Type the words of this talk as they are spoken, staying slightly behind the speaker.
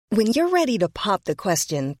When you're ready to pop the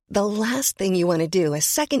question, the last thing you want to do is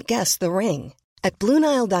second-guess the ring. At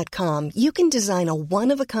BlueNile.com, you can design a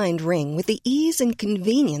one-of-a-kind ring with the ease and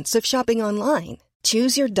convenience of shopping online.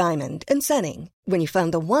 Choose your diamond and setting. When you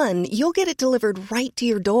find the one, you'll get it delivered right to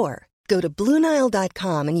your door. Go to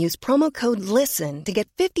BlueNile.com and use promo code LISTEN to get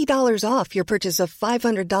 $50 off your purchase of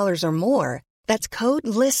 $500 or more. That's code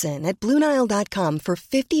LISTEN at BlueNile.com for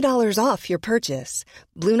 $50 off your purchase.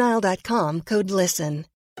 BlueNile.com, code LISTEN.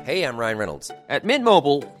 Hey, I'm Ryan Reynolds. At Mint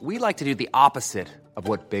Mobile, we like to do the opposite of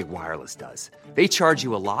what Big Wireless does. They charge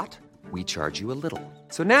you a lot, we charge you a little.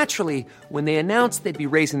 So naturally, when they announced they'd be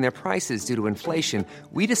raising their prices due to inflation,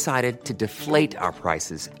 we decided to deflate our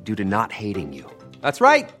prices due to not hating you. That's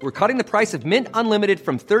right. We're cutting the price of Mint Unlimited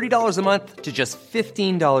from $30 a month to just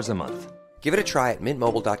 $15 a month. Give it a try at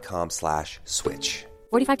mintmobile.com/switch.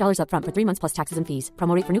 $45 up front for 3 months plus taxes and fees.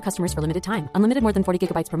 Promo rate for new customers for limited time. Unlimited more than 40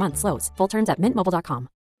 gigabytes per month. Slows full terms at mintmobile.com.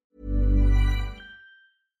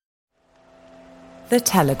 The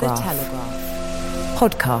Telegraph.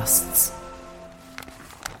 Podcasts.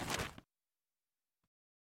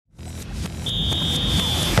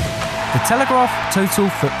 The Telegraph Total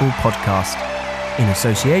Football Podcast, in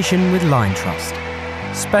association with Line Trust,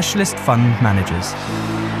 specialist fund managers.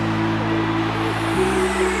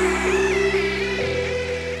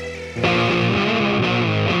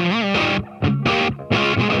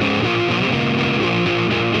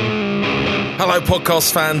 Hello,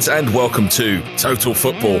 podcast fans, and welcome to Total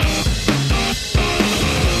Football.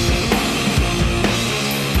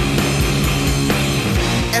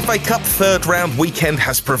 FA Cup third round weekend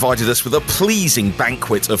has provided us with a pleasing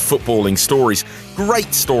banquet of footballing stories.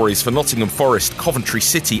 Great stories for Nottingham Forest, Coventry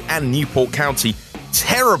City and Newport County.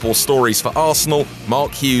 Terrible stories for Arsenal,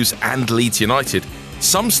 Mark Hughes and Leeds United.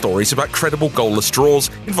 Some stories about credible goalless draws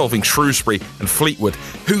involving Shrewsbury and Fleetwood.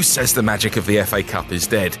 Who says the magic of the FA Cup is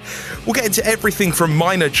dead? We'll get into everything from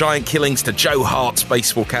minor giant killings to Joe Hart's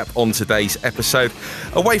baseball cap on today's episode.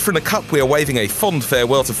 Away from the Cup, we are waving a fond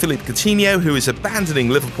farewell to Philippe Coutinho, who is abandoning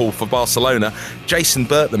Liverpool for Barcelona. Jason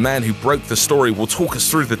Burt, the man who broke the story, will talk us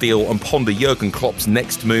through the deal and ponder Jurgen Klopp's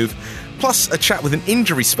next move. Plus, a chat with an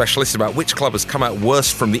injury specialist about which club has come out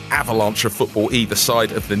worst from the avalanche of football either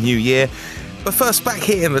side of the new year. But first, back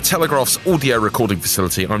here in the Telegraph's audio recording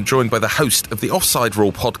facility, I'm joined by the host of the Offside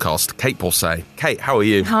Rule podcast, Kate Borsay. Kate, how are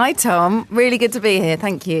you? Hi, Tom. Really good to be here.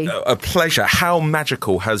 Thank you. A pleasure. How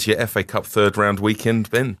magical has your FA Cup third round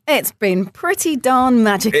weekend been? It's been pretty darn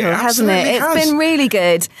magical, hasn't it? It's been really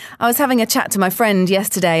good. I was having a chat to my friend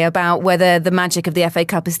yesterday about whether the magic of the FA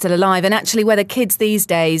Cup is still alive and actually whether kids these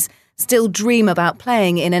days still dream about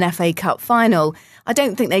playing in an FA Cup final. I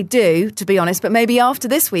don't think they do, to be honest, but maybe after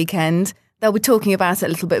this weekend they'll be talking about it a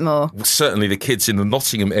little bit more. Certainly the kids in the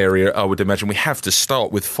Nottingham area, I would imagine. We have to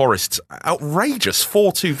start with Forest's outrageous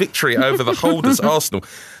 4-2 victory over the holders Arsenal.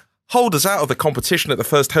 Holders out of the competition at the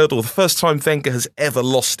first hurdle, the first time Wenger has ever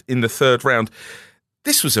lost in the third round.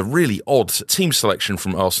 This was a really odd team selection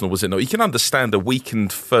from Arsenal, was it not? You can understand a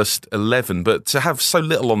weakened first 11, but to have so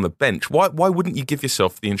little on the bench, why wouldn't you give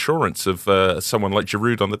yourself the insurance of someone like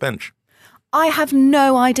Giroud on the bench? I have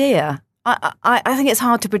no idea. I think it's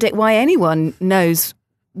hard to predict why anyone knows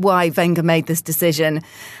why Wenger made this decision.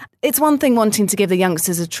 It's one thing wanting to give the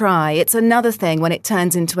youngsters a try. It's another thing when it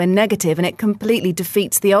turns into a negative and it completely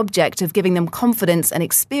defeats the object of giving them confidence and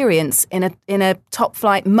experience in a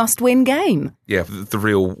top-flight must-win game. Yeah, the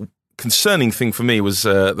real concerning thing for me was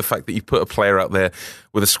the fact that you put a player out there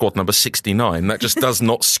with a squad number 69. That just does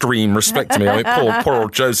not scream respect to me. I mean, poor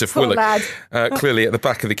old Joseph Willock, clearly at the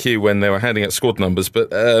back of the queue when they were handing out squad numbers. But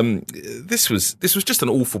this was just an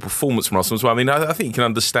awful performance from Arsenal as well. I mean, I think you can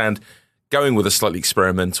understand going with a slightly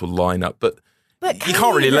experimental lineup, but you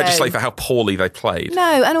can't really legislate for how poorly they played.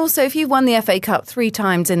 No, and also if you won the FA Cup 3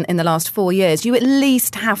 times in the last 4 years, you at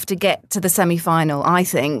least have to get to the semi-final, I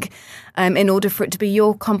think, in order for it to be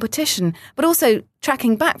your competition. But also,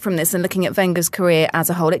 tracking back from this and looking at Wenger's career as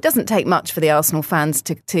a whole, it doesn't take much for the Arsenal fans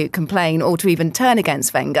to complain or to even turn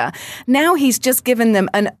against Wenger. Now he's just given them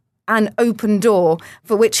an open door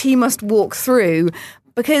for which he must walk through,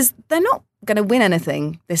 because they're not going to win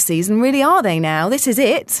anything this season, really, are they now? This is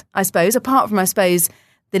it, I suppose, apart from,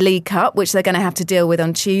 the League Cup, which they're going to have to deal with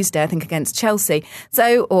on Tuesday, I think, against Chelsea.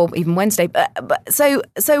 So, or even Wednesday. So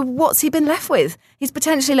what's he been left with? He's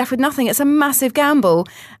potentially left with nothing. It's a massive gamble.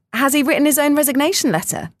 Has he written his own resignation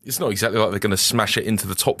letter? It's not exactly like they're going to smash it into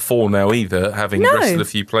the top 4 now either, having rested a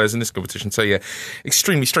few players in this competition. So, yeah,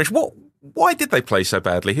 extremely strange. Why did they play so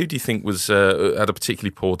badly? Who do you think was had a particularly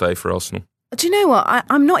poor day for Arsenal? Do you know what?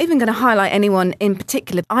 I'm not even going to highlight anyone in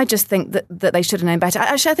particular. I just think that they should have known better.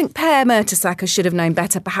 Actually, I think Per Mertesacker should have known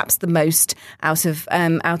better, perhaps the most out of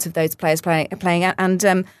those players playing out.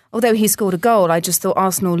 And although he scored a goal, I just thought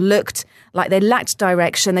Arsenal looked like they lacked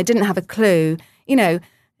direction. They didn't have a clue. You know,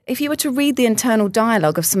 if you were to read the internal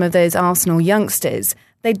dialogue of some of those Arsenal youngsters,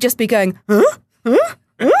 they'd just be going, huh? Huh?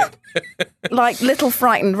 Huh? Like little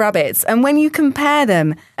frightened rabbits. And when you compare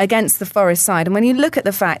them against the Forest side, and when you look at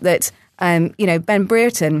the fact that Ben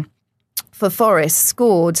Brereton for Forest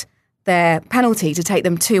scored their penalty to take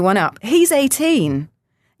them 2-1 up. He's 18.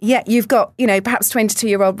 Yet you've got, perhaps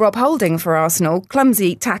 22-year-old Rob Holding for Arsenal,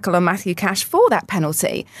 clumsy tackle on Matthew Cash for that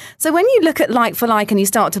penalty. So when you look at like for like and you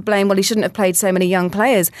start to blame, well, he shouldn't have played so many young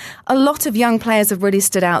players, a lot of young players have really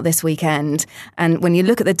stood out this weekend. And when you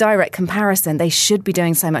look at the direct comparison, they should be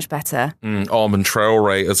doing so much better. Armand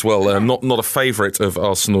Traoré as well, not a favourite of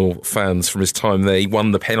Arsenal fans from his time there. He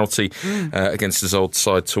won the penalty against his old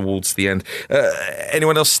side towards the end.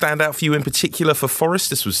 Anyone else stand out for you in particular for Forest?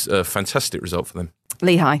 This was a fantastic result for them.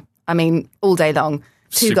 Lehigh. I mean, all day long.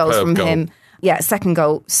 Two goals from him. Yeah, second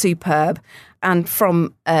goal, superb. And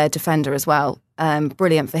from a defender as well.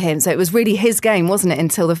 Brilliant for him. So it was really his game, wasn't it,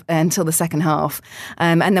 until the second half.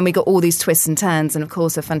 And then we got all these twists and turns and, of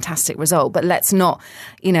course, a fantastic result. But let's not,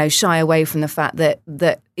 shy away from the fact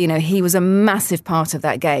that he was a massive part of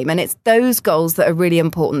that game. And it's those goals that are really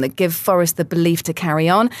important, that give Forest the belief to carry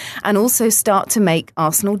on and also start to make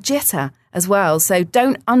Arsenal jitter as well. So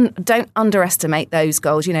don't underestimate those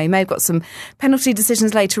goals. You may have got some penalty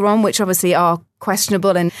decisions later on, which obviously are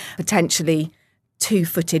questionable and potentially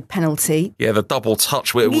two-footed penalty. Yeah, the double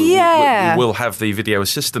touch. We will have the video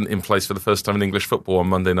assistant in place for the first time in English football on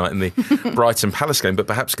Monday night in the Brighton Palace game, but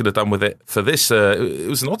perhaps could have done with it for this. It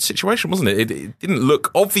was an odd situation, wasn't it? It didn't look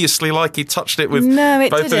obviously like he touched it with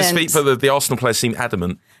both of his feet, but the Arsenal players seemed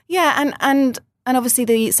adamant. Yeah, and obviously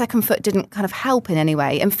the second foot didn't kind of help in any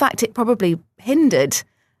way. In fact, it probably hindered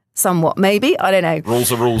somewhat, maybe. I don't know.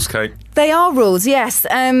 Rules are rules, Kate. They are rules, yes.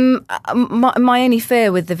 My only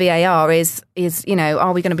fear with the VAR is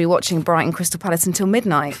are we going to be watching Brighton Crystal Palace until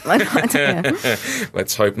midnight? I don't know.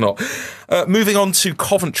 Let's hope not. Moving on to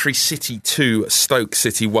Coventry City 2, Stoke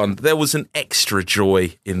City 1. There was an extra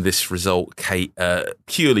joy in this result, Kate,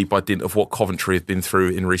 purely by dint of what Coventry have been through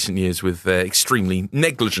in recent years with their extremely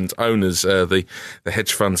negligent owners, the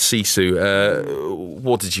hedge fund Sisu.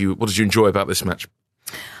 What did you enjoy about this match?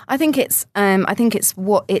 I think it's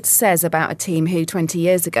what it says about a team who 20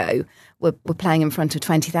 years ago were playing in front of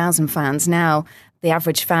 20,000 fans. Now the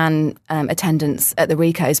average fan attendance at the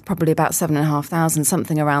Ricoh is probably about 7,500,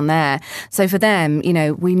 something around there. So for them,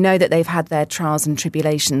 we know that they've had their trials and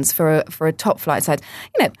tribulations for a top flight side.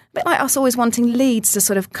 A bit like us always wanting Leeds to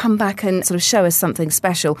sort of come back and sort of show us something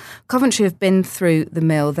special. Coventry have been through the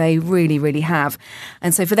mill. They really, really have.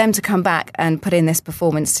 And so for them to come back and put in this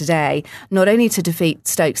performance today, not only to defeat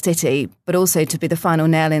Stoke City, but also to be the final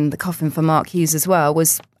nail in the coffin for Mark Hughes as well,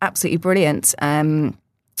 was absolutely brilliant.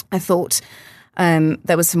 I thought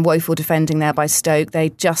there was some woeful defending there by Stoke. They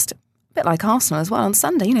just, a bit like Arsenal as well on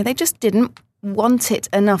Sunday, they just didn't want it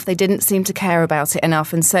enough. They didn't seem to care about it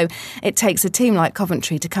enough. And so it takes a team like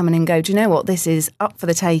Coventry to come in and go, do you know what, this is up for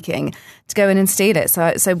the taking, to go in and steal it.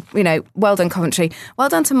 So well done Coventry. Well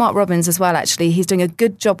done to Mark Robins as well, actually. He's doing a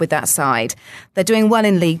good job with that side. They're doing well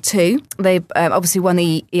in League Two. They obviously won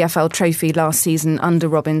the EFL trophy last season under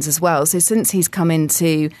Robins as well. So since he's come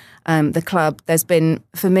into the club, there's been,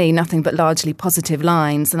 for me, nothing but largely positive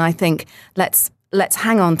lines. And I think let's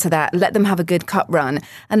hang on to that, let them have a good cup run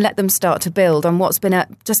and let them start to build on what's been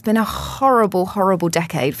a horrible, horrible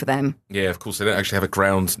decade for them. Yeah, of course, they don't actually have a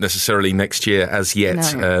ground necessarily next year as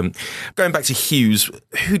yet. No. Going back to Hughes,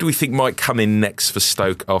 who do we think might come in next for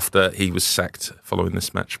Stoke after he was sacked following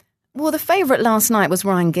this match? Well, the favourite last night was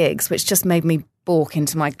Ryan Giggs, which just made me balk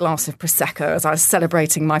into my glass of Prosecco as I was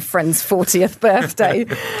celebrating my friend's 40th birthday.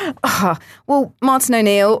 Well, Martin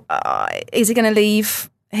O'Neill, is he going to leave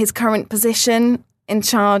his current position in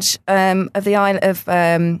charge of the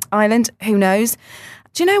Ireland? Who knows?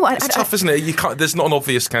 Do you know what? It's tough, isn't it? You can't. There's not an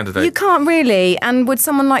obvious candidate. You can't really. And would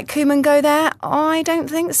someone like Koeman go there? I don't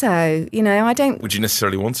think so. I don't. Would you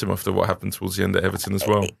necessarily want him after what happened towards the end at Everton as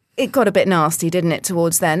well? It got a bit nasty, didn't it?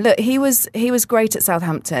 Towards then, look, he was great at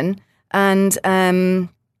Southampton, and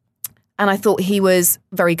I thought he was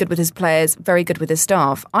very good with his players, very good with his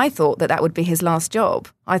staff. I thought that would be his last job.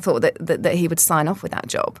 I thought that he would sign off with that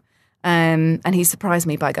job. And he surprised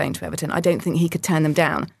me by going to Everton. I don't think he could turn them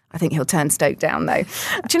down. I think he'll turn Stoke down, though.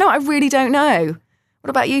 Do you know what? I really don't know. What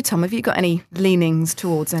about you, Tom? Have you got any leanings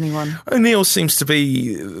towards anyone? O'Neill seems to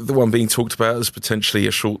be the one being talked about as potentially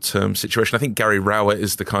a short-term situation. I think Gary Rowett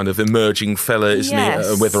is the kind of emerging fella, isn't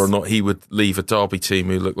he? Whether or not he would leave a Derby team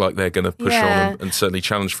who look like they're going to push on and certainly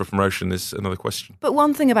challenge for promotion is another question. But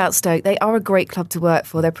one thing about Stoke, they are a great club to work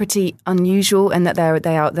for. They're pretty unusual in that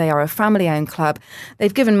they are a family-owned club.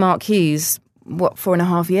 They've given Mark Hughes,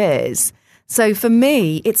 4.5 years. So for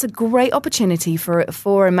me, it's a great opportunity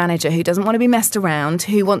for a manager who doesn't want to be messed around,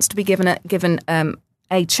 who wants to be given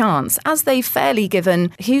a chance, as they've fairly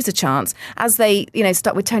given Hughes a chance, as they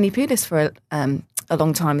stuck with Tony Pulis for a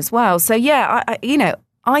long time as well. So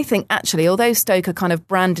I think actually, although Stoke are kind of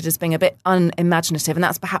branded as being a bit unimaginative, and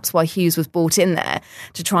that's perhaps why Hughes was brought in there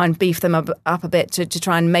to try and beef them up a bit, to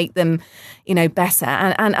try and make them, better.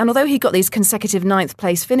 And although he got these consecutive 9th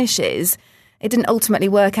place finishes, it didn't ultimately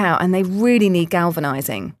work out, and they really need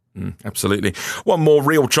galvanising. Absolutely. One more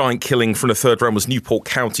real giant killing from the third round was Newport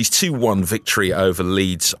County's 2-1 victory over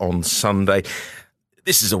Leeds on Sunday.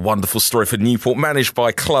 This is a wonderful story for Newport, managed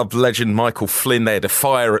by club legend Michael Flynn. They had a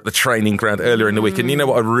fire at the training ground earlier in the week. And you know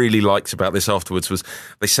what I really liked about this afterwards was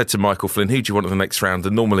they said to Michael Flynn, who do you want in the next round?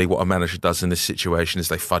 And normally what a manager does in this situation is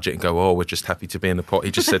they fudge it and go, oh, we're just happy to be in the pot. He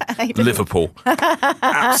just said, Liverpool.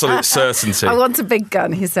 Absolute certainty. I want a big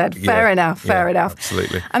gun, he said. Fair enough.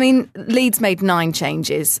 Absolutely. I mean, Leeds made 9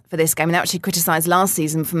 changes for this game. And they actually criticised last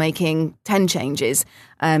season for making 10 changes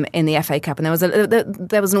in the FA Cup. And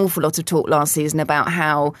there was an awful lot of talk last season about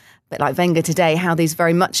how, a bit like Wenger today, how these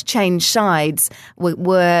very much changed sides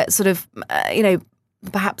were sort of,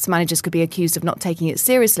 perhaps managers could be accused of not taking it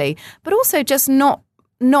seriously, but also just not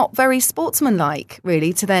very sportsmanlike,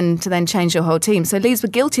 really, to then change your whole team. So Leeds were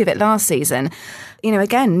guilty of it last season.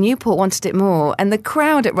 Again, Newport wanted it more, and the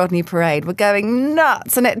crowd at Rodney Parade were going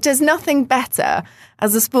nuts. And it does nothing better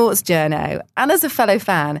as a sports journo and as a fellow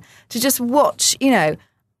fan to just watch,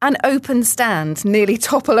 an open stand nearly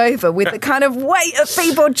topple over with the kind of weight of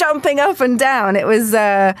people jumping up and down. It was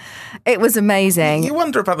amazing. You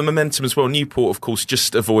wonder about the momentum as well. Newport, of course,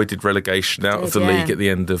 just avoided relegation out of the league at the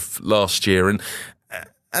end of last year. And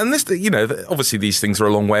this, obviously these things are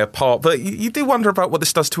a long way apart, but you do wonder about what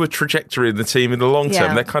this does to a trajectory in the team in the long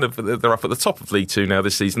term. They're up at the top of League Two now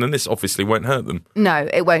this season, and this obviously won't hurt them. No,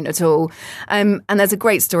 it won't at all. And there's a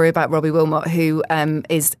great story about Robbie Wilmot, who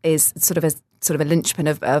is sort of a linchpin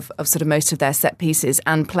of sort of most of their set pieces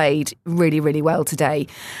and played really, really well today.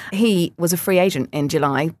 He was a free agent in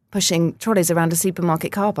July, pushing trolleys around a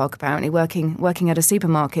supermarket car park, apparently, working at a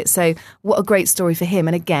supermarket. So what a great story for him,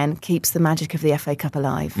 and again, keeps the magic of the FA Cup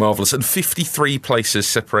alive. Marvellous. And 53 places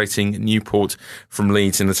separating Newport from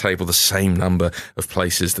Leeds in the table, the same number of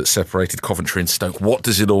places that separated Coventry and Stoke. What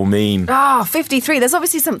does it all mean? 53. There's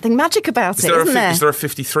obviously something magic about it, isn't there? Is there a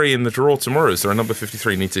 53 in the draw tomorrow? Is there a number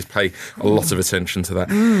 53? Need to pay a lot of attention to that.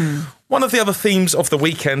 One of the other themes of the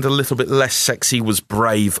weekend, a little bit less sexy, was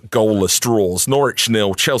brave goalless draws. Norwich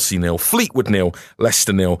 0, Chelsea 0, Fleetwood 0,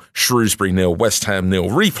 Leicester 0, Shrewsbury 0, West Ham 0.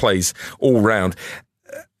 Replays all round.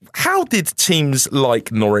 How did teams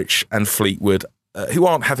like Norwich and Fleetwood, who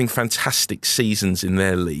aren't having fantastic seasons in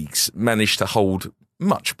their leagues, manage to hold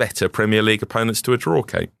much better Premier League opponents to a draw,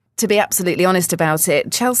 Kate? To be absolutely honest about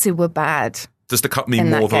it, Chelsea were bad. Does the cup mean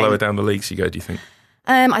more the lower down the leagues you go, do you think?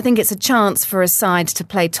 I think it's a chance for a side to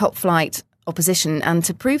play top flight opposition and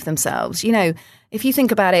to prove themselves. If you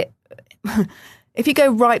think about it, if you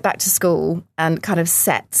go right back to school and kind of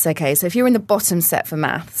sets, okay, so if you're in the bottom set for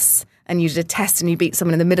maths and you did a test and you beat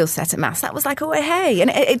someone in the middle set at maths, that was like, oh, hey. And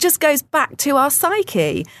it just goes back to our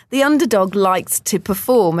psyche. The underdog likes to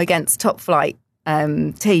perform against top flight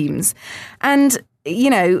teams. And,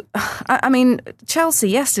 I mean, Chelsea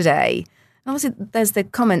yesterday, obviously there's the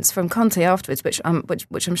comments from Conte afterwards, which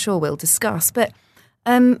I'm sure we'll discuss, but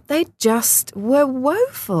they just were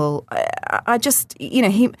woeful. I just, he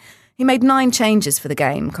made 9 changes for the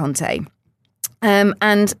game, Conte,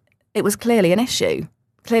 and it was clearly an issue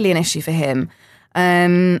for him.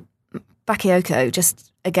 Bakayoko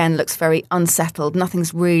just, again, looks very unsettled.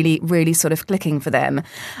 Nothing's really, really sort of clicking for them.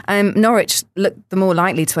 Norwich looked the more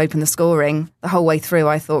likely to open the scoring the whole way through,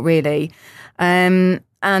 I thought, really. I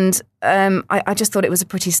just thought it was a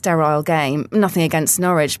pretty sterile game. Nothing against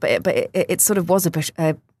Norwich, but it sort of was a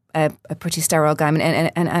pretty sterile game,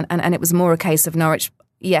 and it was more a case of Norwich,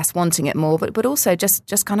 yes, wanting it more, but also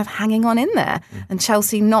just kind of hanging on in there, and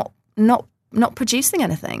Chelsea not producing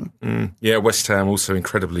anything. Yeah, West Ham also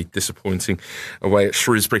incredibly disappointing away at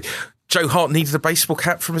Shrewsbury. Joe Hart needed a baseball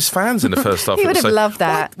cap from his fans in the first half. He would have loved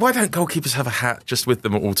that. Why don't goalkeepers have a hat just with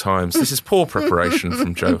them at all times? This is poor preparation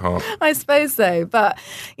from Joe Hart. I suppose so. But,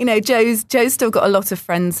 Joe's still got a lot of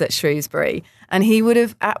friends at Shrewsbury. And he would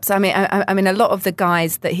have, I mean, a lot of the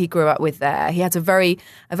guys that he grew up with there, he had a very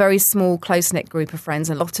small, close-knit group of friends.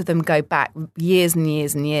 A lot of them go back years and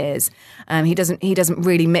years and years. He doesn't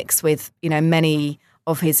really mix with, many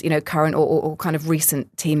of his, current or kind of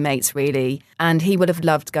recent teammates, really. And he would have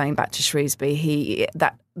loved going back to Shrewsbury.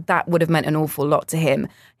 That would have meant an awful lot to him.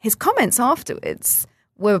 His comments afterwards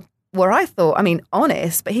were I thought,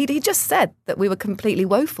 honest, but he just said that we were completely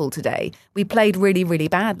woeful today. We played really, really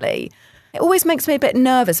badly. It always makes me a bit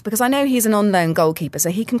nervous because I know he's an on-loan goalkeeper, so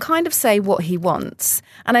he can kind of say what he wants.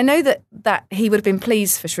 And I know that he would have been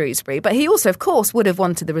pleased for Shrewsbury, but he also, of course, would have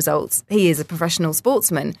wanted the results. He is a professional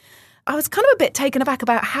sportsman. I was kind of a bit taken aback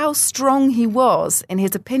about how strong he was in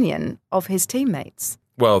his opinion of his teammates.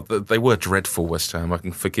 Well, they were dreadful, West Ham. I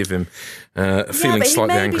can forgive him feeling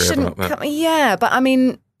slightly angry about that. Yeah, but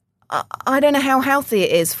I don't know how healthy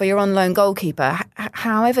it is for your on-loan goalkeeper.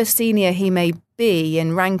 However senior he may be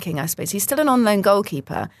in ranking, I suppose, he's still an on-loan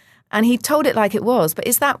goalkeeper, and he told it like it was. But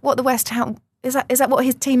is that what the West Ham? Is that what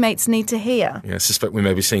his teammates need to hear? Yeah, I suspect we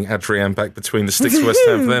may be seeing Adrian back between the sticks for West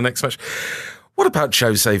Ham for their next match. What about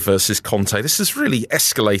Jose versus Conte? This has really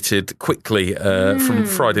escalated quickly from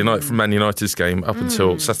Friday night, from Man United's game up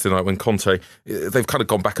until Saturday night when Conte, they've kind of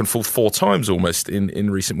gone back and forth 4 times almost in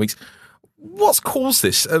recent weeks. What's caused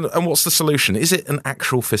this and what's the solution? Is it an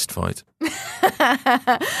actual fist fight?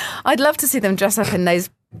 I'd love to see them dress up in those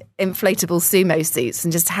inflatable sumo suits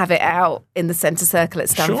and just have it out in the centre circle at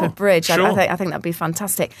Stamford Bridge. Sure. I think that'd be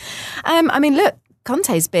fantastic. Look,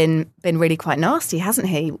 Conte's been really quite nasty, hasn't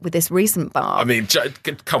he, with this recent bar?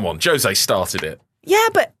 Come on, Jose started it. Yeah,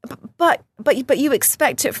 but you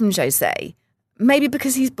expect it from Jose. Maybe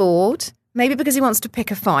because he's bored. Maybe because he wants to pick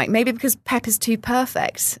a fight. Maybe because Pep is too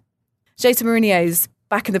perfect. Jose Mourinho's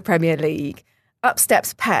back in the Premier League. Up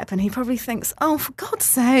steps Pep, and he probably thinks, "Oh, for God's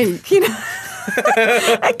sake, again?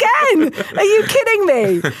 Are you kidding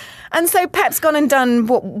me?" And so Pep's gone and done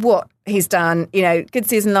what he's done. Good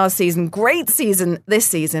season last season, great season this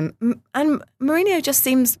season, and Mourinho just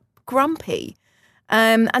seems grumpy.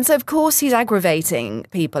 And so of course he's aggravating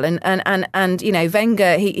people, and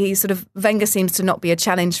Wenger, Wenger seems to not be a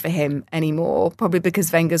challenge for him anymore, probably because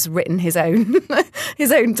Wenger's written his own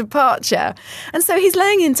his own departure, and so he's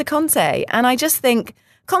laying into Conte, and I just think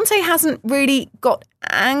Conte hasn't really got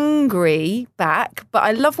angry back, but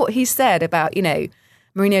I love what he said about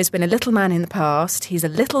Mourinho's been a little man in the past, he's a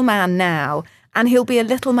little man now, and he'll be a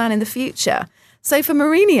little man in the future. So for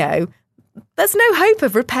Mourinho, there's no hope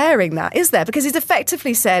of repairing that, is there? Because he's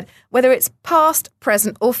effectively said, whether it's past,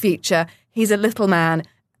 present or future, he's a little man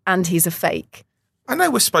and he's a fake. I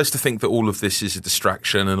know we're supposed to think that all of this is a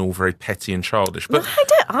distraction and all very petty and childish, but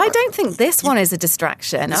I don't think this one is a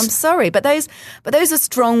distraction. I'm sorry, but those are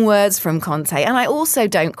strong words from Conte, and I also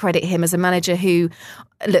don't credit him as a manager who,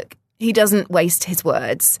 look, he doesn't waste his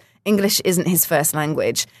words. English isn't his first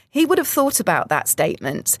language. He would have thought about that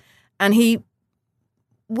statement, and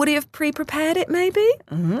would he have pre-prepared it, maybe?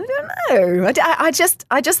 I don't know. I just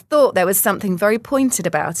thought there was something very pointed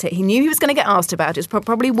about it. He knew he was going to get asked about it. He was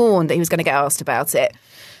probably warned that he was going to get asked about it.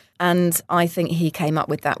 And I think he came up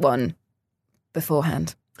with that one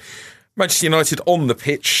beforehand. Manchester United on the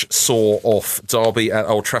pitch saw off Derby at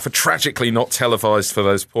Old Trafford. Tragically not televised for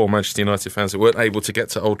those poor Manchester United fans that weren't able to get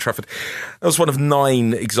to Old Trafford. That was one of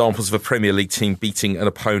 9 examples of a Premier League team beating an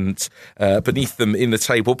opponent beneath them in the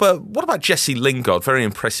table. But what about Jesse Lingard? Very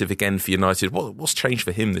impressive again for United. What's changed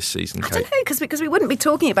for him this season, Kate? I don't know, because we wouldn't be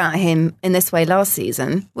talking about him in this way last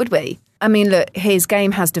season, would we? Look, his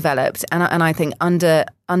game has developed, and I think under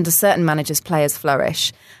certain managers, players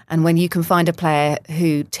flourish. And when you can find a player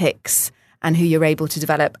who ticks and who you're able to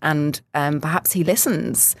develop, and perhaps he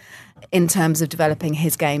listens in terms of developing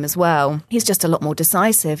his game as well, he's just a lot more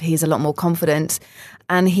decisive, he's a lot more confident,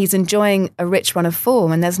 and he's enjoying a rich run of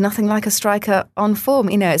form. And there's nothing like a striker on form.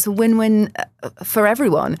 It's a win-win for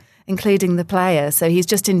everyone, including the player. So he's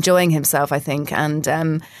just enjoying himself, I think,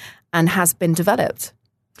 and has been developed.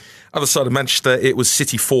 Other side of Manchester, it was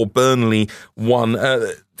City 4, Burnley 1.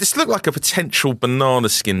 This looked like a potential banana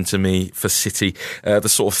skin to me for City, the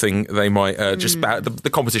sort of thing they might the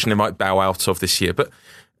competition they might bow out of this year. But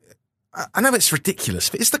I know it's ridiculous,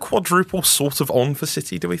 but is the quadruple sort of on for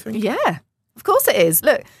City, do we think? Yeah, of course it is.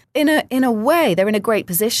 Look, in a way, they're in a great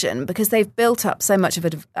position because they've built up so much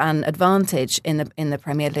of an advantage in the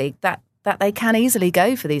Premier League that they can easily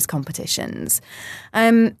go for these competitions.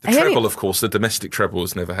 The treble, of course, the domestic treble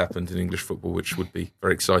has never happened in English football, which would be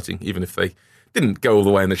very exciting, even if they didn't go all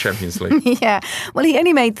the way in the Champions League. Yeah. Well, he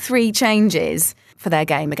only made 3 changes for their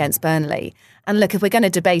game against Burnley. And look, if we're going to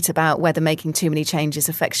debate about whether making too many changes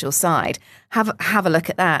affects your side, have a look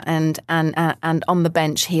at that. And on the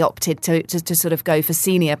bench, he opted to sort of go for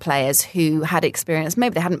senior players who had experience.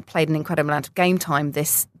 Maybe they hadn't played an incredible amount of game time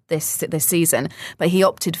this season, but he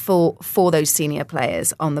opted for those senior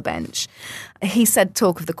players on the bench. He said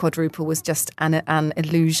talk of the quadruple was just an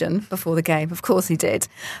illusion before the game. Of course he did.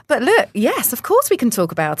 But look, yes, of course we can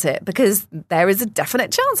talk about it because there is a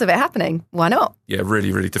definite chance of it happening. Why not? Yeah,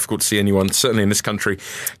 really, really difficult to see anyone, certainly in this country,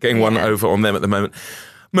 getting one over on them at the moment.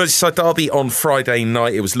 Merseyside derby on Friday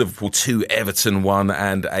night. It was Liverpool 2, Everton 1,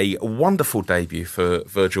 and a wonderful debut for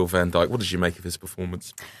Virgil van Dijk. What did you make of his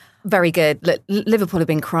performance? Very good. Look, Liverpool have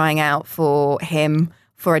been crying out for him,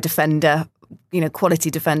 for a defender,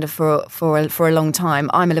 quality defender for a long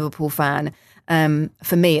time. I'm a Liverpool fan.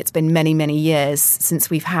 For me, it's been many, many years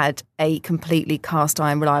since we've had a completely cast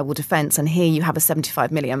iron reliable defence. And here you have a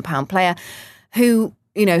 £75 million player who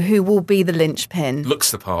will be the linchpin.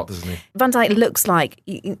 Looks the part, doesn't he? Van Dijk looks like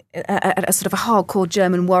a sort of a hardcore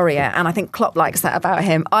German warrior. And I think Klopp likes that about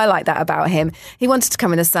him. I like that about him. He wanted to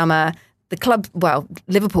come in the summer. The club,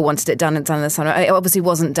 Liverpool wanted it done in the summer. It obviously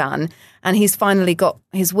wasn't done. And he's finally got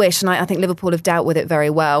his wish. And I think Liverpool have dealt with it very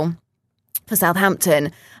well. For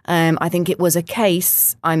Southampton, I think it was a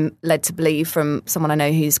case, I'm led to believe from someone I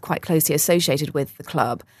know who's quite closely associated with the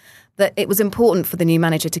club, that it was important for the new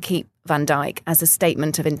manager to keep Van Dijk as a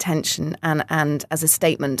statement of intention and as a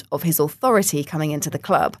statement of his authority coming into the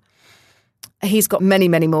club. He's got many,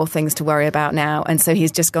 many more things to worry about now. And so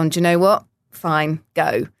he's just gone, do you know what? Fine,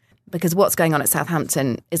 go. Because what's going on at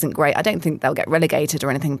Southampton isn't great. I don't think they'll get relegated or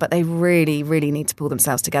anything, but they really, really need to pull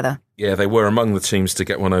themselves together. Yeah, they were among the teams to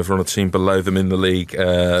get one over on a team below them in the league,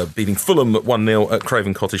 beating Fulham 1-0 at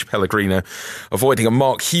Craven Cottage. Pellegrino avoiding a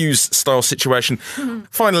Mark Hughes-style situation.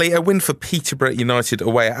 Finally, a win for Peterborough United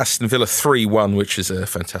away at Aston Villa 3-1, which is a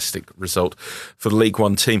fantastic result for the League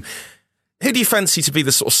One team. Who do you fancy to be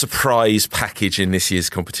the sort of surprise package in this year's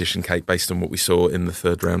competition, Kate, based on what we saw in the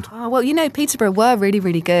third round? Oh, well, Peterborough were really,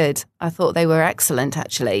 really good. I thought they were excellent,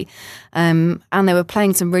 actually. And they were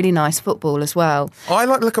playing some really nice football as well. I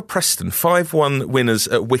like to look at Preston, 5-1 winners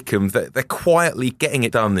at Wickham. They're quietly getting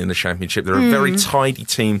it done in the Championship. They're a very tidy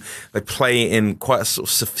team. They play in quite a sort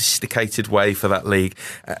of sophisticated way for that league.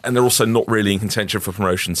 And they're also not really in contention for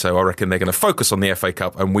promotion. So I reckon they're going to focus on the FA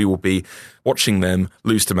Cup and we will be watching them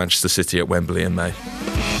lose to Manchester City at Wembley in May.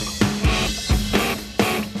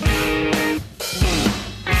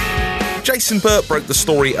 Jason Burt broke the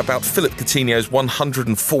story about Philippe Coutinho's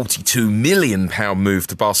 £142 million move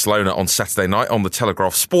to Barcelona on Saturday night on the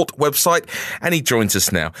Telegraph Sport website, and he joins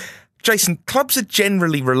us now. Jason, clubs are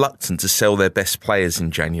generally reluctant to sell their best players in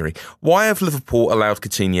January. Why have Liverpool allowed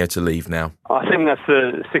Coutinho to leave now? I think that's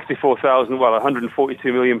the £142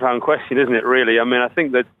 million question, isn't it, really? I mean, I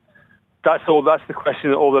think that's the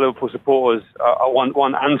question that all the Liverpool supporters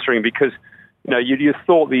want answering, because you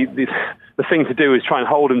thought the thing to do is try and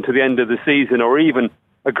hold him to the end of the season, or even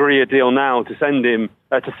agree a deal now to sell him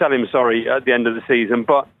at the end of the season.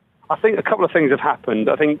 But I think a couple of things have happened.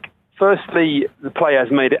 I think firstly, the player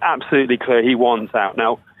has made it absolutely clear he wants out.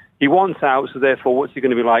 Now he wants out, so therefore, what's he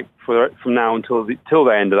going to be like from now until the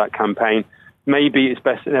end of that campaign? Maybe it's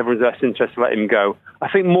best in everyone's best interest to let him go. I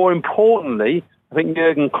think more importantly, I think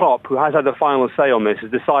Jurgen Klopp, who has had the final say on this,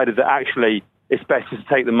 has decided that actually it's best just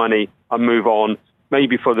to take the money and move on,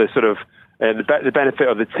 maybe for the sort of the benefit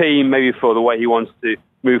of the team, maybe for the way he wants to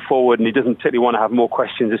move forward, and he doesn't particularly want to have more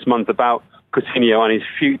questions this month about Coutinho and his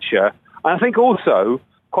future. And I think also,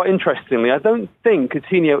 quite interestingly, I don't think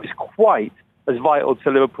Coutinho is quite as vital to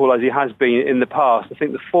Liverpool as he has been in the past. I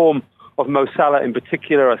think the form of Mo Salah in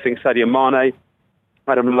particular, I think Sadio Mane,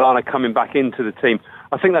 Adam Lallana coming back into the team,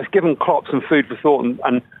 I think that's given Klopp some food for thought,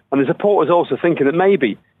 and the supporters also thinking that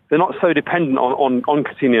maybe they're not so dependent on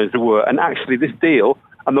Coutinho as they were, and actually this deal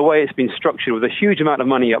and the way it's been structured with a huge amount of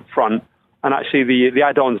money up front, and actually the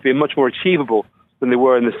add-ons being much more achievable than they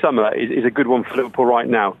were in the summer, is a good one for Liverpool right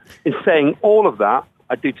now. In saying all of that,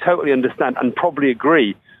 I do totally understand and probably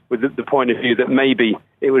agree with the point of view that maybe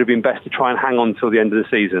it would have been best to try and hang on until the end of the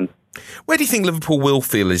season. Where do you think Liverpool will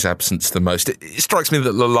feel his absence the most? It strikes me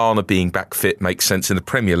that Lallana being back fit makes sense in the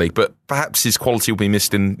Premier League, but perhaps his quality will be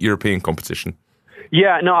missed in European competition.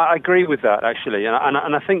 Yeah, no, I agree with that, actually. And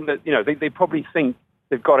I think that, they probably think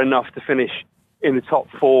they've got enough to finish in the top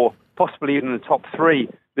 4, possibly even the top 3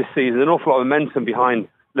 this season. An awful lot of momentum behind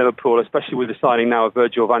Liverpool, especially with the signing now of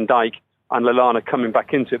Virgil van Dijk and Lallana coming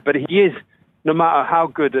back into it. But he is, no matter how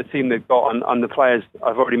good a team they've got, and the players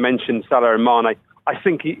I've already mentioned, Salah and Mane, I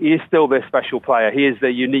think he is still their special player. He is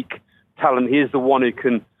their unique talent. He is the one who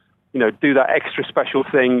can, do that extra special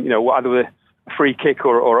thing, either with a free kick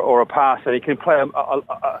or a pass, and he can play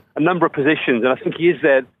a number of positions. And I think he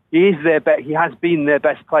has been their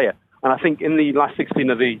best player. And I think in the last 16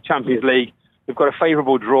 of the Champions League, they've got a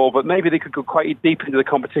favourable draw, but maybe they could go quite deep into the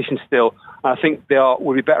competition still. And I think they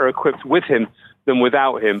will be better equipped with him than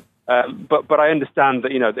without him. But I understand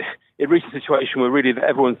that, it reached a situation where really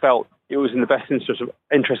everyone felt it was in the best interest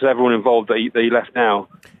of everyone involved that he left now.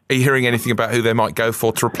 Are you hearing anything about who they might go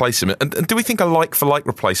for to replace him? And do we think a like-for-like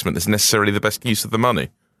replacement is necessarily the best use of the money?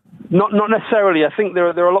 Not necessarily. I think there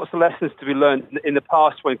are lots of lessons to be learned in the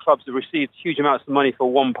past when clubs have received huge amounts of money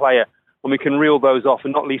for one player, and we can reel those off,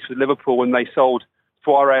 and not least with Liverpool when they sold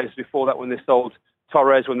Suarez, before that when they sold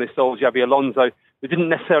Torres, when they sold Xabi Alonso. They didn't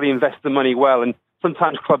necessarily invest the money well, and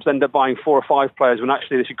sometimes clubs end up buying 4 or 5 players when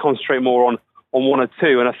actually they should concentrate more on 1 or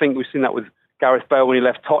 2. And I think we've seen that with Gareth Bale when he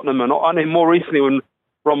left Tottenham, and more recently when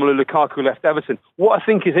Romelu Lukaku left Everton. What I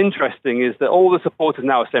think is interesting is that all the supporters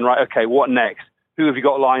now are saying, right, okay, what next? Who have you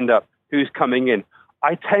got lined up? Who's coming in?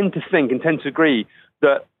 I tend to think and tend to agree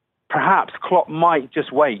that perhaps Klopp might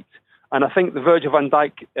just wait. And I think the Virgil van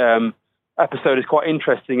Dijk episode is quite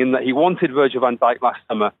interesting in that he wanted Virgil van Dijk last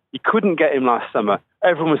summer. He couldn't get him last summer.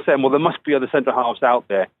 Everyone was saying, well, there must be other centre-halves out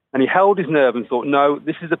there. And he held his nerve and thought, no,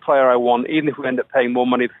 this is the player I want, even if we end up paying more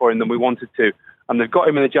money for him than we wanted to. And they've got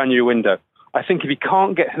him in the January window. I think if he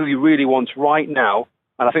can't get who he really wants right now,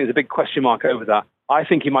 and I think there's a big question mark over that, I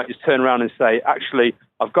think he might just turn around and say, actually,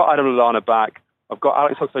 I've got Adam Lallana back. I've got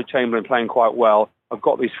Alex Oxlade-Chamberlain playing quite well. I've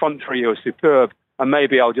got these front three who are superb. And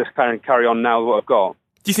maybe I'll just kind of carry on now with what I've got.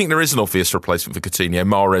 Do you think there is an obvious replacement for Coutinho?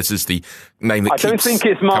 Mahrez is the name that keeps coming up. I don't think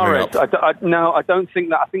it's Mahrez. No, I don't think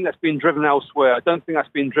that. I think that's been driven elsewhere. I don't think that's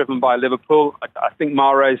been driven by Liverpool. I think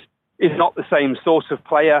Mahrez is not the same sort of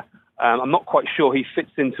player. I'm not quite sure he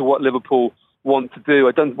fits into what Liverpool want to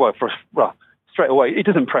do. Straight away, he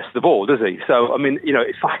doesn't press the ball, does he? So, I mean,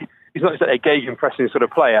 he's not just a gegenpressing sort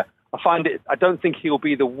of player. I don't think he'll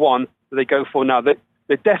be the one that they go for now.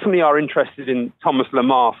 They definitely are interested in Thomas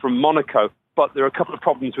Lemar from Monaco, but there are a couple of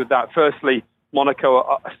problems with that. Firstly, Monaco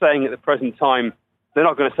are saying at the present time they're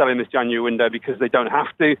not going to sell him this January window because they don't have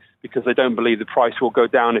to, because they don't believe the price will go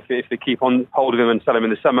down if they keep on holding him and sell him in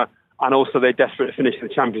the summer. And also they're desperate to finish in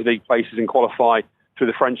the Champions League places and qualify through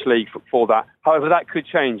the French League for that. However, that could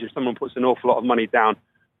change if someone puts an awful lot of money down.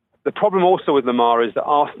 The problem also with Lemar is that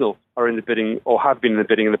Arsenal are in the bidding, or have been in the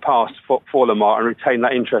bidding in the past for Lemar, and retain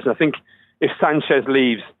that interest. And I think if Sanchez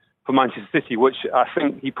leaves for Manchester City, which I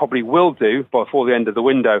think he probably will do before the end of the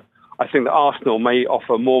window, I think that Arsenal may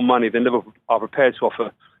offer more money than Liverpool are prepared to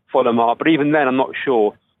offer for Lemar. But even then, I'm not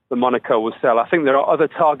sure that Monaco will sell. I think there are other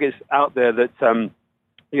targets out there that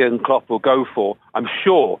Jurgen Klopp will go for. I'm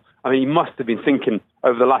sure. I mean, he must have been thinking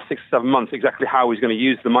over the last 6 or 7 months exactly how he's going to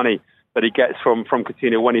use the money that he gets from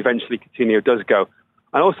Coutinho when eventually Coutinho does go.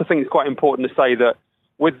 I also think it's quite important to say that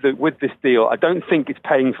with this deal, I don't think it's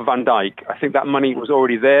paying for Van Dijk. I think that money was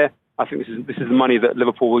already there. I think this is the money that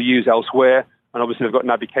Liverpool will use elsewhere. And obviously they've got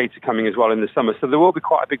Naby Keita coming as well in the summer. So there will be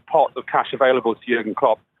quite a big pot of cash available to Jurgen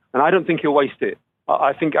Klopp. And I don't think he'll waste it.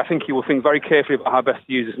 I think he will think very carefully about how best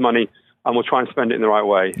to use his money, and we'll try and spend it in the right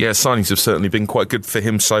way. Yeah, signings have certainly been quite good for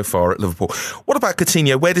him so far at Liverpool. What about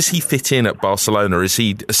Coutinho? Where does he fit in at Barcelona? Is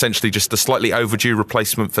he essentially just a slightly overdue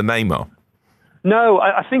replacement for Neymar? No,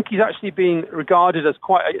 I think he's actually been regarded as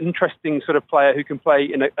quite an interesting sort of player who can play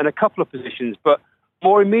in a couple of positions, but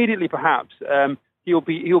more immediately perhaps he'll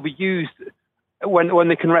be used when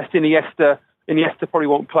they can rest Iniesta. Iniesta probably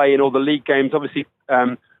won't play in all the league games. Obviously,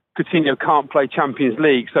 Coutinho can't play Champions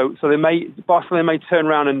League, so Barcelona may turn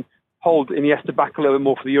around and hold Iniesta back a little bit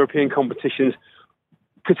more for the European competitions.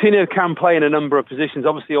 Coutinho can play in a number of positions.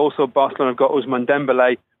 Obviously, also Barcelona have got Ousmane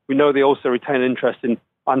Dembélé. We know they also retain interest in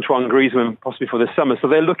Antoine Griezmann, possibly for the summer. So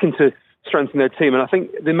they're looking to strengthen their team, and I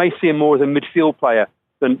think they may see him more as a midfield player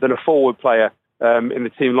than a forward player in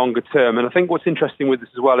the team longer term. And I think what's interesting with this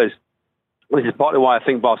as well is, this is partly why I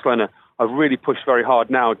think Barcelona have really pushed very hard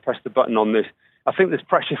now to press the button on this. I think there's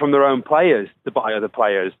pressure from their own players to buy other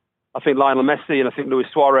players. I think Lionel Messi and I think Luis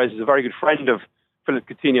Suarez is a very good friend of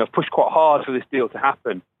Philippe Coutinho. Have pushed quite hard for this deal to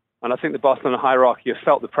happen. And I think the Barcelona hierarchy have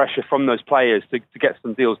felt the pressure from those players to get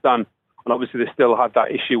some deals done. And obviously they still have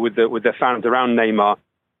that issue with their fans around Neymar.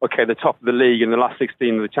 Okay, the top of the league in the last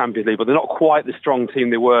 16 of the Champions League, but they're not quite the strong team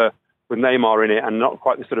they were with Neymar in it, and not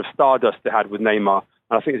quite the sort of stardust they had with Neymar.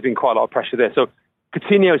 And I think there's been quite a lot of pressure there. So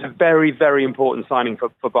Coutinho is a very, very important signing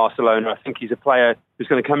for Barcelona. I think he's a player who's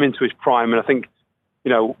going to come into his prime, and I think,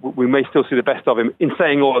 we may still see the best of him. In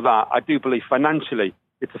saying all of that, I do believe financially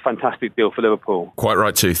it's a fantastic deal for Liverpool. Quite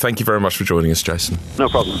right too. Thank you very much for joining us, Jason. No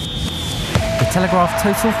problem. The Telegraph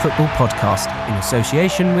Total Football Podcast in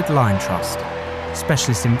association with Lion Trust.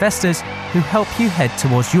 Specialist investors who help you head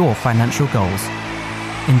towards your financial goals.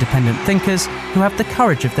 Independent thinkers who have the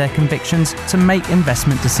courage of their convictions to make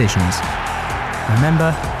investment decisions.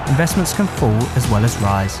 Remember, investments can fall as well as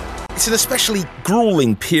rise. It's an especially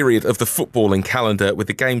gruelling period of the footballing calendar, with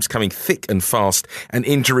the games coming thick and fast and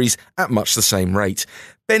injuries at much the same rate.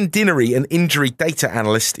 Ben Dinnery, an injury data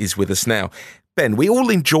analyst, is with us now. Ben, we all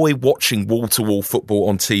enjoy watching wall-to-wall football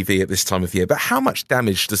on TV at this time of year, but how much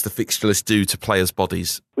damage does the fixture list do to players'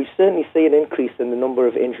 bodies? We certainly see an increase in the number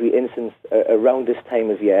of injury incidents around this time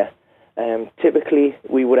of year. Typically,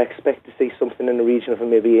 we would expect to see something in the region of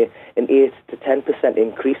maybe an 8 to 10%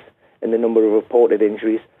 increase in the number of reported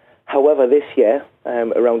injuries. However, this year,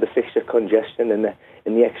 around the fixture congestion and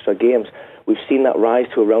in the extra games, we've seen that rise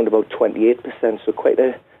to around about 28%, so quite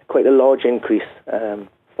a large increase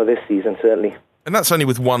for this season, certainly. And that's only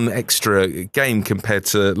with one extra game compared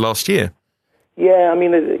to last year. Yeah, I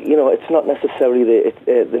mean, it's not necessarily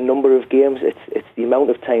the number of games; it's the amount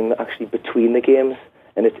of time actually between the games,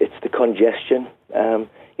 and it's the congestion.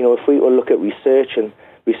 If we will look at research, and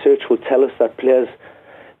research will tell us that players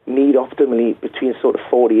need optimally between sort of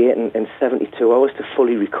 48 and 72 hours to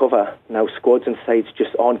fully recover. Now, squads and sides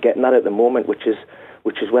just aren't getting that at the moment, which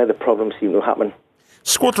is where the problems seem to happen.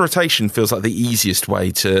 Squad rotation feels like the easiest way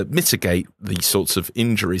to mitigate these sorts of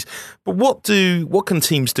injuries. But what can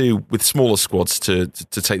teams do with smaller squads to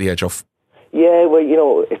take the edge off? Yeah,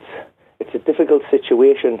 well, it's a difficult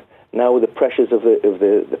situation now with the pressures of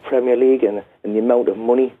the Premier League and the amount of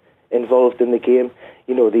money involved in the game.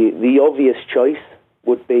 The obvious choice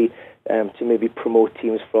would be to maybe promote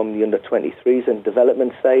teams from the under-23s and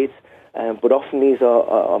development sides. But often these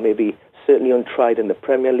are maybe certainly untried in the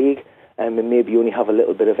Premier League. And maybe only have a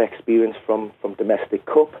little bit of experience from domestic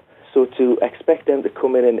cup. So to expect them to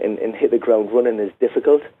come in and hit the ground running is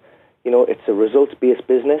difficult. It's a results-based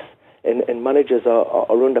business, and managers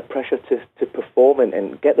are under pressure to perform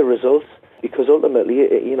and get the results, because ultimately,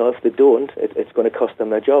 if they don't, it's going to cost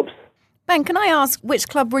them their jobs. Ben, can I ask which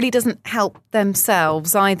club really doesn't help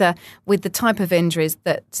themselves, either with the type of injuries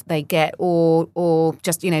that they get or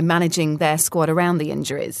just, managing their squad around the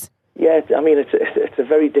injuries? Yeah, I mean, it's a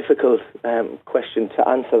very difficult question to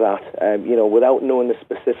answer that, without knowing the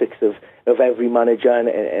specifics of every manager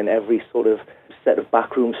and every sort of set of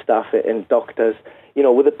backroom staff and doctors.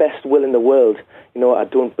 With the best will in the world, I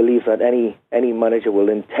don't believe that any manager will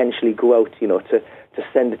intentionally go out, to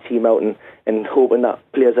send a team out and hoping that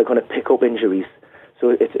players are going to pick up injuries.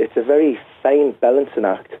 So it's a very fine balancing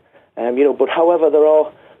act. But however, there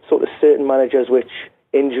are sort of certain managers which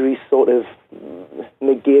injuries sort of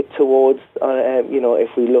negate towards,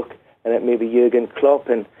 if we look at maybe Jurgen Klopp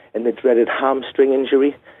and the dreaded hamstring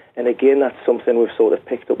injury. And again, that's something we've sort of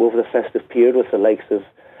picked up over the festive period with the likes of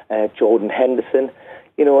Jordan Henderson.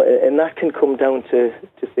 And that can come down to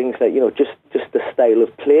things like, just the style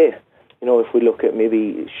of play. If we look at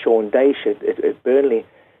maybe Sean Dyche at Burnley,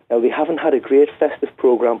 now they haven't had a great festive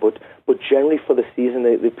programme, but generally for the season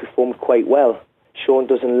they performed quite well. Sean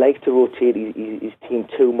doesn't like to rotate his team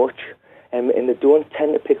too much, and they don't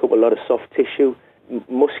tend to pick up a lot of soft tissue,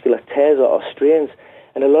 muscular tears or strains,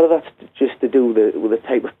 and a lot of that's just to do with the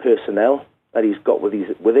type of personnel that he's got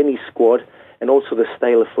within his squad, and also the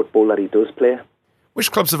style of football that he does play.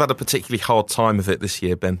 Which clubs have had a particularly hard time of it this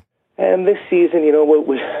year, Ben? This season,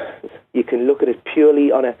 you can look at it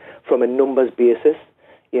purely from a numbers basis,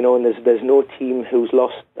 and there's no team who's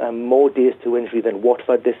lost more days to injury than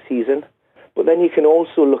Watford this season. But then you can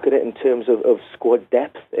also look at it in terms of squad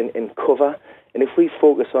depth and cover. And if we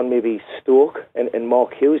focus on maybe Stoke and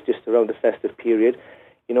Mark Hughes just around the festive period,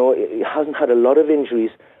 it hasn't had a lot of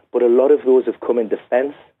injuries, but a lot of those have come in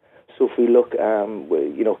defence. So if we look,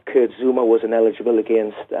 Kurt Zouma wasn't eligible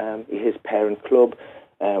against his parent club.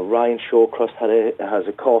 Ryan Shawcross has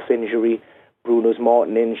a calf injury. Bruno's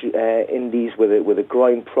Martin Indies with a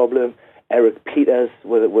groin problem. Eric Peters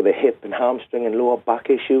with a hip and hamstring and lower back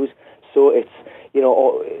issues. So it's,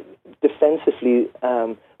 defensively,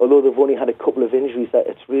 although they've only had a couple of injuries, that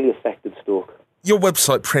it's really affected Stoke. Your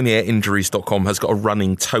website, premierinjuries.com, has got a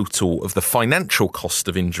running total of the financial cost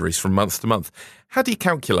of injuries from month to month. How do you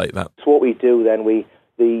calculate that? So what we do then,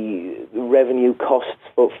 the revenue costs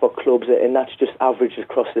for clubs, and that's just averaged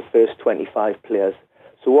across the first 25 players.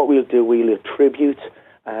 So what we'll do, we'll attribute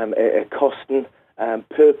a costing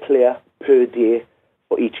per player, per day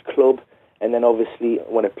for each club. And then obviously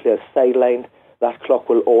when a player's sidelined, that clock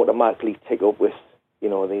will automatically tick up with,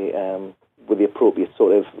 the appropriate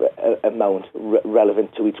sort of amount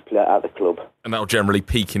relevant to each player at the club. And that'll generally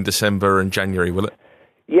peak in December and January, will it?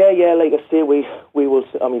 Yeah. Like I say, we will.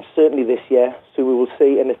 I mean, certainly this year. So we will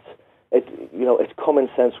see, and it's common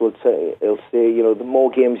sense. It'll say, the more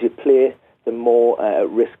games you play, the more at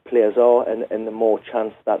risk players are, and the more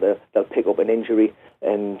chance that they'll pick up an injury.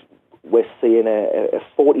 And we're seeing a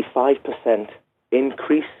 45%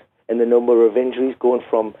 increase in the number of injuries going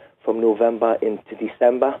from November into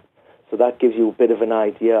December. So that gives you a bit of an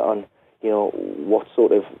idea on what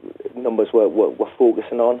sort of numbers we're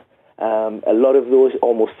focusing on. A lot of those,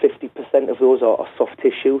 almost 50% of those, are soft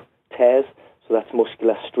tissue tears. So that's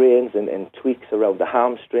muscular strains and tweaks around the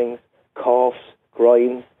hamstrings, calves,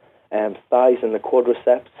 groins, thighs and the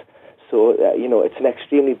quadriceps. So, it's an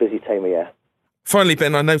extremely busy time of year. Finally,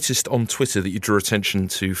 Ben, I noticed on Twitter that you drew attention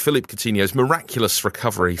to Philippe Coutinho's miraculous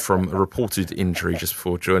recovery from a reported injury just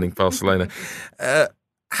before joining Barcelona.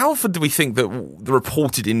 How often do we think that the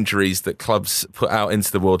reported injuries that clubs put out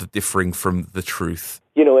into the world are differing from the truth?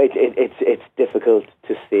 It's difficult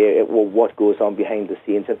to say what goes on behind the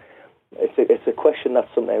scenes. And it's a question that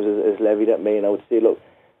sometimes is levied at me, and I would say, look,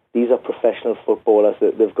 these are professional footballers.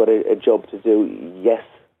 They've got a job to do. Yes,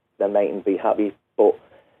 they mightn't be happy, but,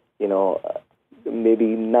 maybe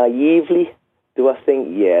naively, do I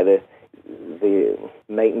think, they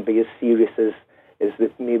mightn't be as serious as they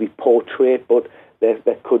maybe portrayed, but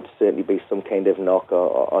there could certainly be some kind of knock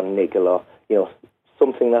or nickel or,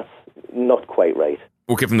 something that's not quite right.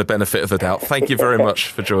 We'll give them the benefit of the doubt. Thank you very much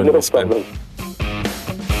for joining us, Ben.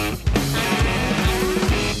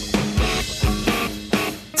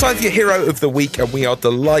 Time for your hero of the week, and we are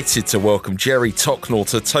delighted to welcome Jerry Tocknall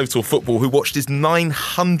to Total Football, who watched his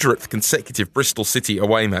 900th consecutive Bristol City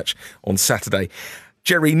away match on Saturday.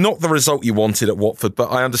 Jerry, not the result you wanted at Watford,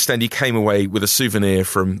 but I understand you came away with a souvenir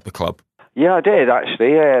from the club. Yeah, I did,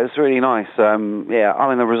 actually. Yeah, it was really nice.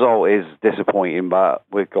 The result is disappointing, but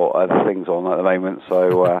we've got other things on at the moment.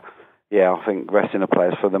 So, I think resting the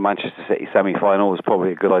players for the Manchester City semi-final was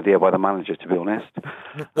probably a good idea by the manager, to be honest.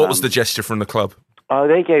 What was the gesture from the club?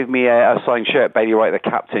 They gave me a signed shirt. Bailey Wright, the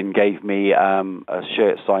captain, gave me a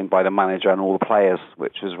shirt signed by the manager and all the players,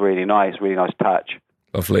 which was really nice touch.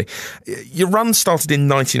 Lovely. Your run started in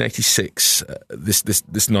 1986,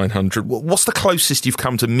 this 900. What's the closest you've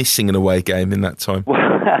come to missing an away game in that time? Well,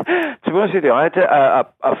 to be honest with you,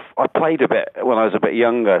 I played a bit when I was a bit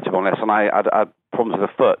younger, to be honest, and I had problems with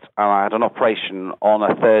the foot, and I had an operation on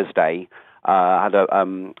a Thursday. I had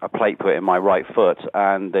a plate put in my right foot,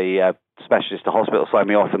 and the specialist at the hospital signed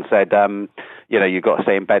me off and said, you've got to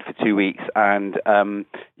stay in bed for 2 weeks and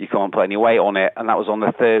you can't put any weight on it. And that was on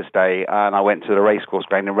the Thursday, and I went to the racecourse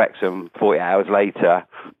ground in Wrexham 40 hours later,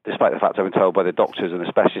 despite the fact I've been told by the doctors and the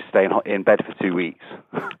specialist staying in bed for 2 weeks.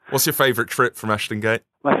 What's your favourite trip from Ashton Gate?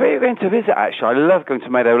 My favourite going to visit, actually, I love going to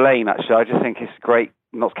Meadow Lane, actually. I just think it's great.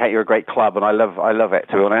 Not Kate, you're a great club, and I love it,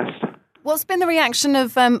 to be honest. What's been the reaction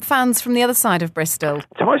of fans from the other side of Bristol?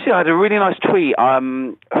 Actually, I had a really nice tweet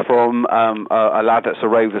from a lad that's a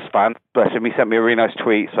Rovers fan. Bless him, he sent me a really nice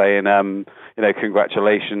tweet saying,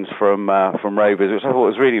 congratulations from Rovers, which I thought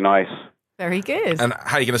was really nice. Very good. And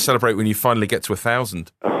how are you going to celebrate when you finally get to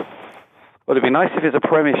 1,000? Well, it'd be nice if it's a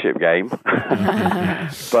Premiership game.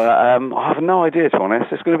 But I have no idea, to be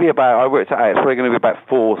honest. It's going to be I worked it out, it's probably going to be about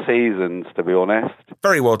 4 seasons, to be honest.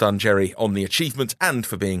 Very well done, Jerry, on the achievement and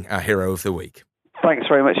for being our hero of the week. Thanks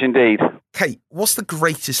very much indeed. Kate, what's the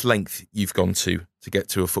greatest length you've gone to get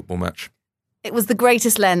to a football match? It was the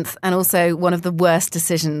greatest length and also one of the worst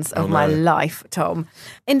decisions of my life, Tom.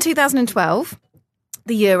 In 2012,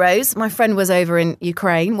 the Euros, my friend was over in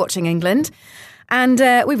Ukraine watching England, and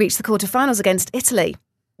we reached the quarterfinals against Italy.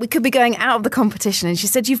 We could be going out of the competition, and she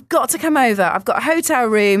said, "You've got to come over. I've got a hotel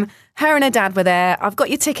room. Her and her dad were there. I've got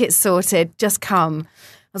your tickets sorted. Just come."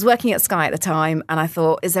 I was working at Sky at the time, and I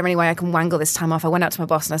thought, is there any way I can wangle this time off? I went out to my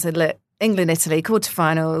boss and I said, "Look, England, Italy,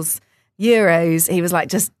 quarterfinals, Euros." He was like,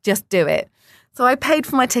 just do it. So I paid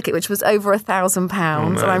for my ticket, which was over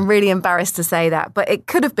 £1,000, and I'm really embarrassed to say that, but it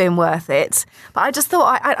could have been worth it. But I just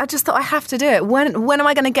thought, I have to do it. When am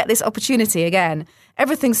I going to get this opportunity again?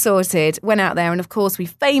 Everything's sorted. Went out there, and of course, we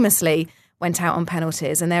famously went out on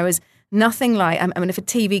penalties. And there was nothing like. I mean, if a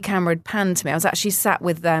TV camera had panned to me, I was actually sat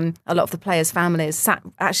with a lot of the players' families.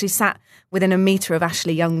 Sat within a metre of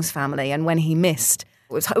Ashley Young's family, and when he missed.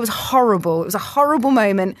 It was horrible. It was a horrible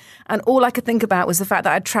moment. And all I could think about was the fact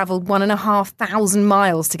that I'd travelled 1,500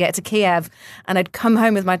 miles to get to Kiev, and I'd come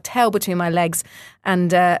home with my tail between my legs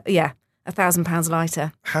and, £1,000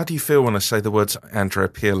 lighter. How do you feel when I say the words Andrea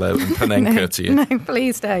Pirlo and Panenka to you? No,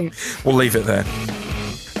 please don't. We'll leave it there.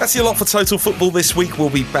 That's your lot for Total Football this week. We'll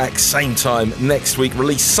be back same time next week.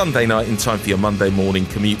 Release Sunday night in time for your Monday morning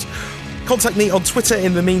commute. Contact me on Twitter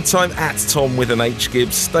in the meantime at Tom with an H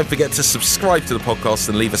Gibbs. Don't forget to subscribe to the podcast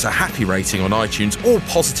and leave us a happy rating on iTunes. All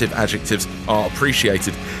positive adjectives are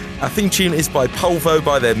appreciated. Our theme tune is by Polvo.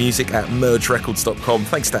 Buy their music at mergerecords.com.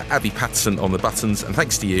 Thanks to Abby Patterson on the buttons, and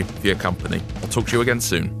thanks to you for your company. I'll talk to you again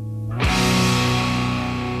soon.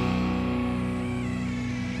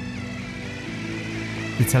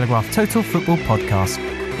 The Telegraph Total Football Podcast,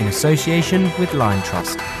 in association with Lion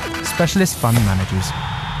Trust, specialist fund managers.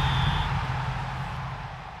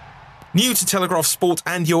 New to Telegraph Sport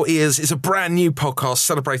and Your Ears is a brand new podcast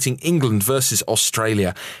celebrating England versus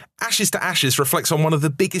Australia. Ashes to Ashes reflects on one of the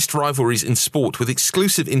biggest rivalries in sport, with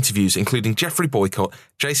exclusive interviews including Jeffrey Boycott,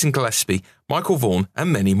 Jason Gillespie, Michael Vaughan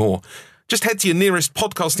and many more. Just head to your nearest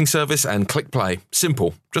podcasting service and click play.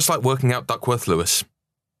 Simple, just like working out Duckworth Lewis.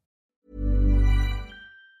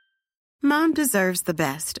 Mom deserves the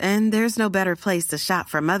best, and there's no better place to shop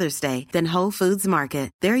for Mother's Day than Whole Foods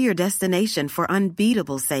Market. They're your destination for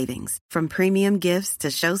unbeatable savings, from premium gifts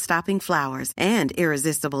to show-stopping flowers and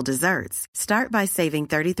irresistible desserts. Start by saving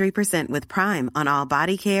 33% with Prime on all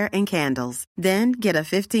body care and candles. Then get a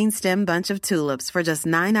 15-stem bunch of tulips for just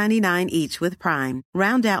 $9.99 each with Prime.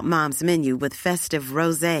 Round out Mom's menu with festive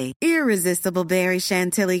rosé, irresistible berry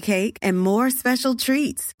chantilly cake, and more special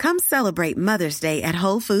treats. Come celebrate Mother's Day at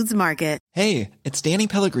Whole Foods Market. Hey, it's Danny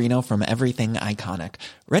Pellegrino from Everything Iconic.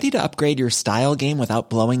 Ready to upgrade your style game without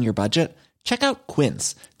blowing your budget? Check out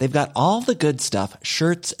Quince. They've got all the good stuff,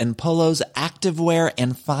 shirts and polos, activewear,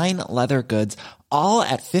 and fine leather goods, all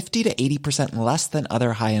at 50 to 80% less than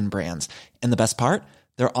other high-end brands. And the best part?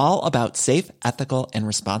 They're all about safe, ethical, and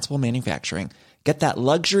responsible manufacturing. Get that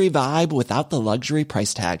luxury vibe without the luxury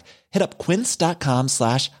price tag. Hit up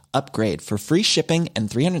quince.com/upgrade for free shipping and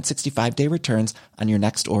 365-day returns on your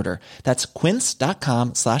next order. That's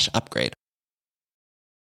quince.com/upgrade.